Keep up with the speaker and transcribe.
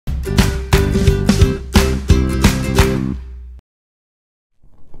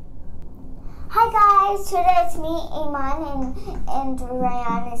guys, today it's me,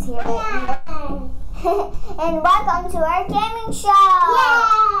 Emaan&Rayyan is here. And welcome to our gaming show! Yay!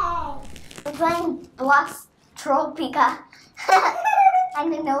 We're playing Bloxtropica. I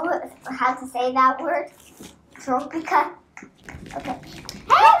don't know how to say that word. Tropica. Okay.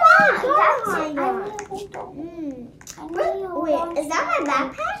 Hey, Mom! Wait, is that my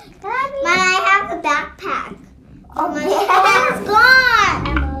backpack? I have a backpack. Oh, my yeah. stroller is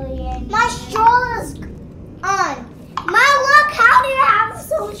gone. My stroller's on. Mom, look, how do you have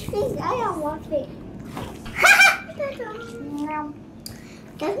so much things? I have one thing.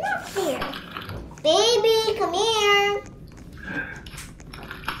 That's not fair. Baby, come here.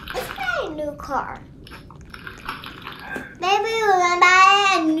 Let's buy a new car. Baby, we're gonna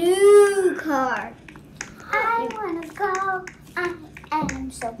buy a new car. I wanna go. I am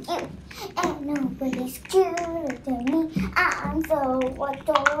so cute. And nobody's cuter than me. I'm so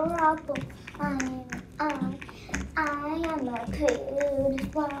adorable. I am the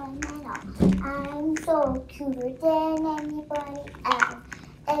cutest one I know. I'm so cuter than anybody else.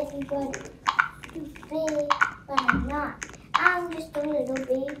 Everybody is big, but I'm not. I'm just a little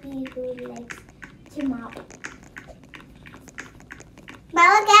baby who likes to marble. But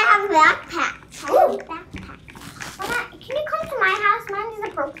look, I have a backpack. I have a backpack. Can you come to my house? Mine is a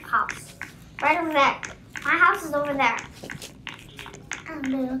purple house. Right over there. My house is over there.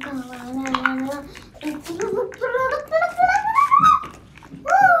 Ooh,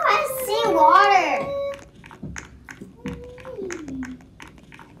 I see water.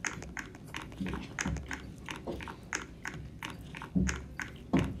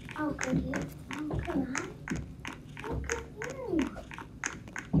 Oh, goody. Oh, come on. Oh, good.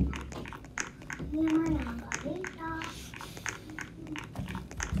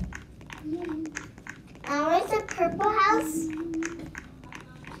 Where's the purple house?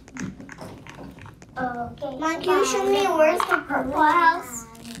 Okay. Mom, can you show me where's the purple house?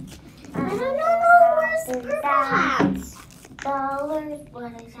 I don't know where's the purple house. Dollars,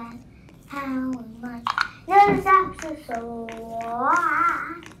 what is that? How much? There's actually so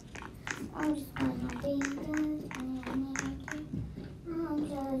lot. I'm just gonna be good. I'm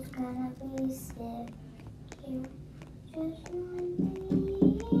just gonna be sick. You just want me.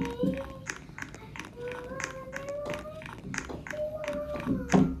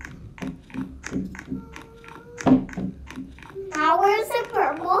 Now where's the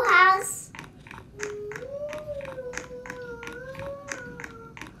purple house?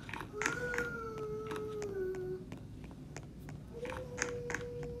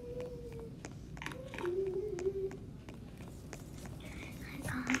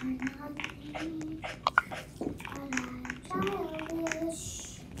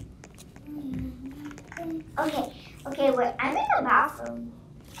 Okay, wait, I'm in the bathroom.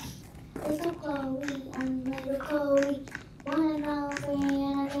 Little Chloe, I'm little Chloe. Wanna know free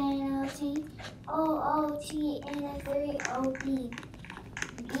and a K-N-O-T. O-O-T and a 3-O-B.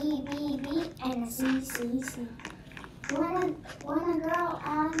 B-B-B and a C-C-C. Wanna girl,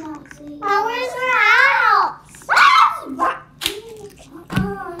 I'm not C. Where's your house?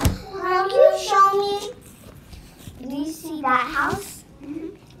 Can you show me? Do you see that house?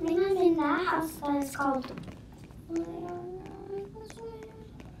 We're not in that house, but it's called...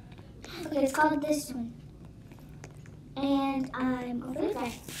 Okay, it's called this one. And I'm over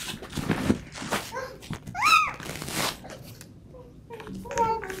there.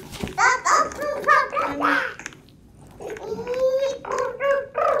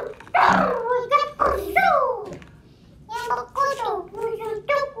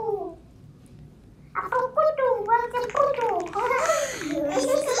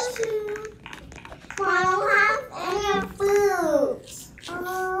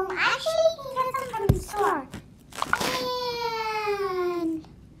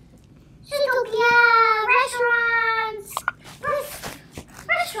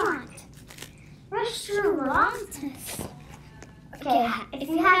 Okay, if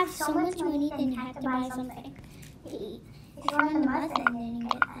you have so much money, then you have to buy something to eat. If you're on the bus, then you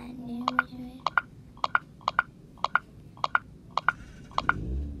get that.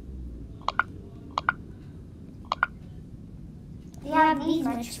 If you have these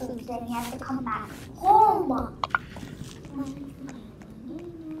much food, then you have to come back home.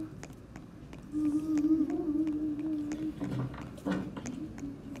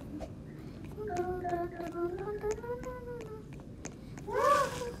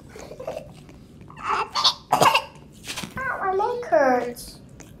 My leg hurts.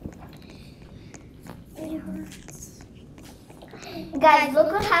 It hurts. Guys,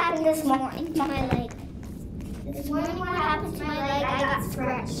 look what happened this morning to my leg. This morning what happened to my leg, I got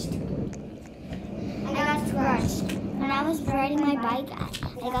scratched. I got scratched. When I was riding my bike,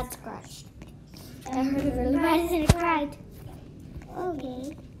 I got scratched. I heard it really bad and I cried.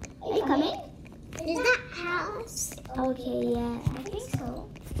 Okay. Are you coming? Is that house? Okay, yeah, I think so.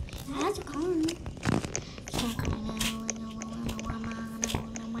 How's it going?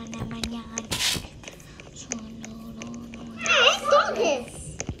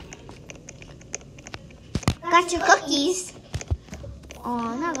 Got your cookies.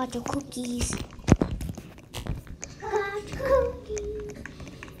 Oh, now I got your cookies. Got cookies.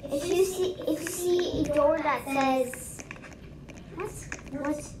 If you see a door that says,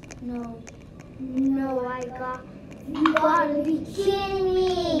 what's no, I got. You gotta be kidding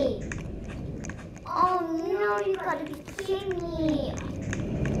me! Oh no, you gotta be kidding me!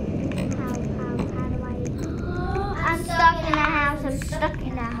 How do I? I'm stuck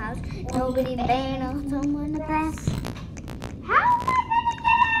in a house. Nobody there knows someone to pass. How am I gonna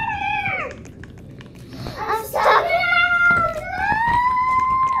get out of here? I'm stuck in a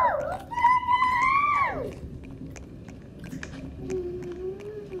house!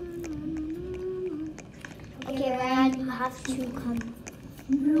 Okay, Ryan, you have to come.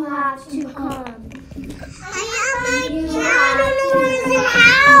 You have to come. I don't know where the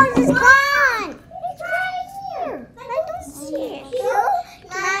house is gone. It's right here. I don't see it.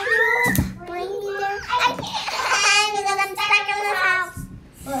 Now you bring me there. I can't because I'm stuck in the house.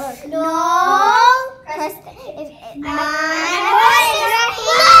 No. Because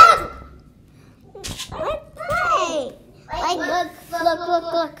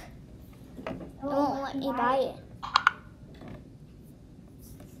look. It won't let me buy it.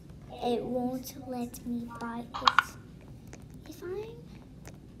 It won't let me buy it. If I'm...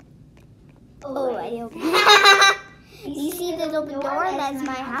 Oh, I opened it. You see this open door? That's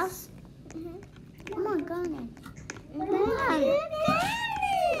my house. Come on, go on. Come on.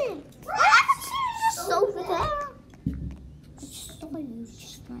 Just over there. Just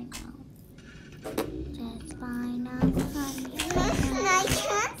right now. Just fine.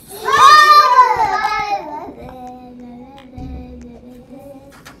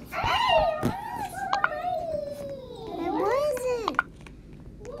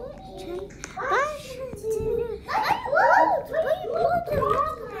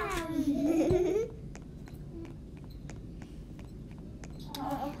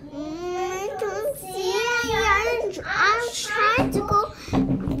 I'm trying to go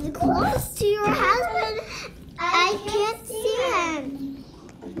close to your husband. I can't see him.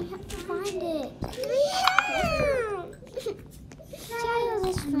 We have to find it. Yeah. Child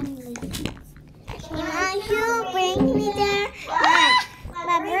is friendly. Can you bring me there?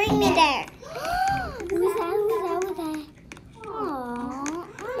 But bring me there. Who's that? Aww.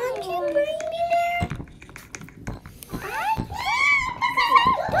 Can you bring me there?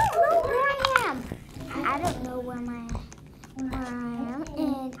 I don't know where I am,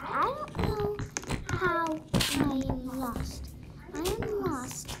 and I don't know how I am lost. I am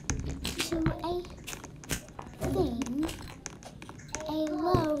lost to a thing, a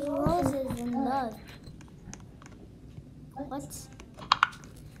love, roses and love.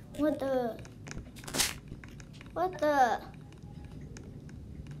 What the?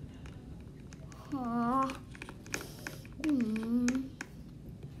 Aw.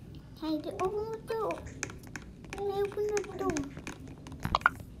 Hey, open the door. Open the door.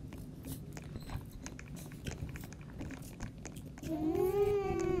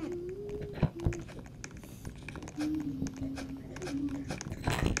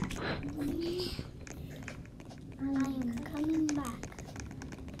 I am coming back.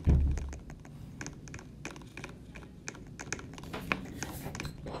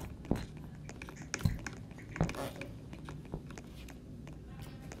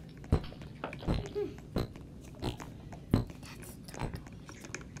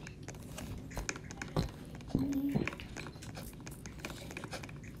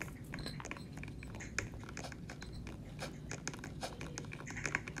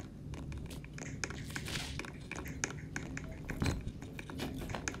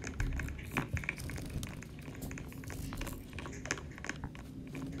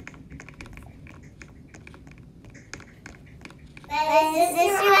 Is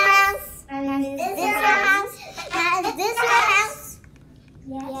this your house? Is this your house? Is this your house?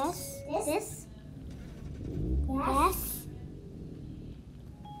 Yes. This? Yes.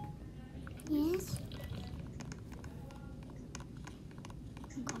 Yes.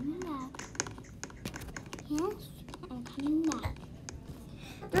 I'm coming back. Yes, I'm coming back.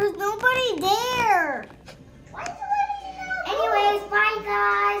 There's nobody there. Anyways, bye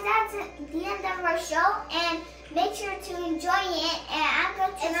guys. That's the end of our show, and make sure to enjoy it. And I'm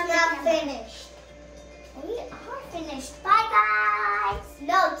going to. And I'm not finished.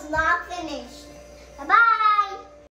 finished.